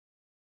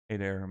Hey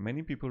there,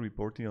 many people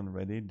reported on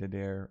Reddit that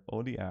their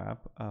Audi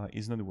app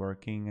is not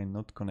working and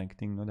not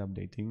connecting, not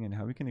updating, and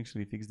how we can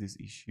actually fix this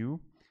issue.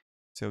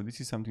 So this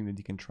is something that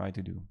you can try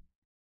to do.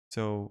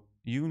 So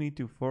you need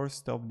to first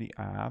stop the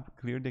app,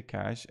 clear the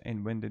cache,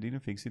 and when they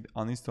didn't fix it,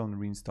 uninstall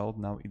and reinstall.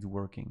 Now it's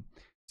working.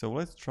 So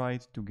let's try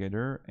it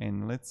together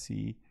and let's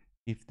see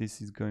if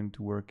this is going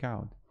to work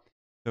out.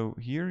 So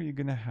here you're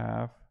gonna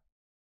have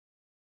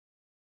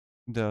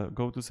the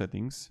go to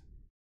settings.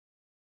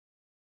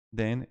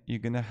 Then you're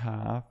gonna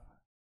have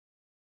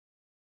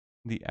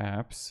the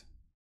apps.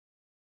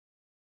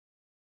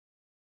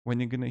 When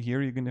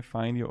you're gonna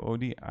find your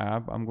Audi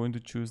app. I'm going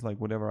to choose like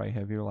whatever I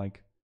have here,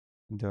 like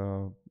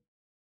the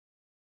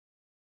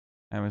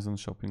Amazon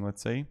shopping,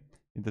 let's say.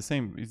 It's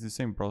the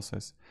same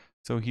process.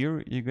 So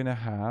here you're gonna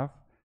have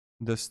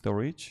the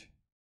storage,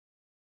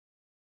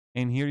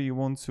 and here you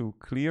want to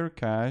clear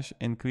cache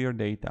and clear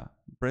data.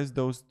 Press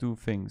those two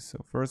things.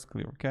 So first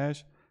clear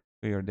cache,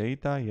 clear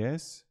data,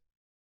 yes.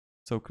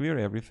 So clear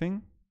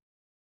everything,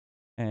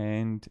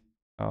 and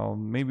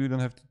maybe you don't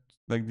have to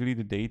like delete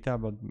the data,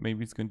 but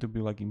maybe it's going to be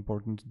like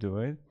important to do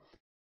it.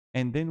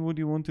 And then what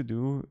you want to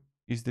do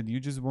is that you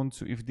just want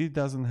to, if this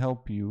doesn't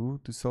help you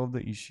to solve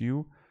the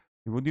issue,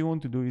 what you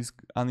want to do is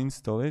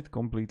uninstall it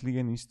completely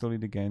and install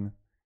it again.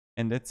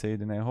 And that's it.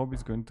 And I hope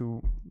it's going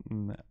to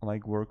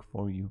like work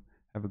for you.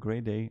 Have a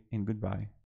great day and goodbye.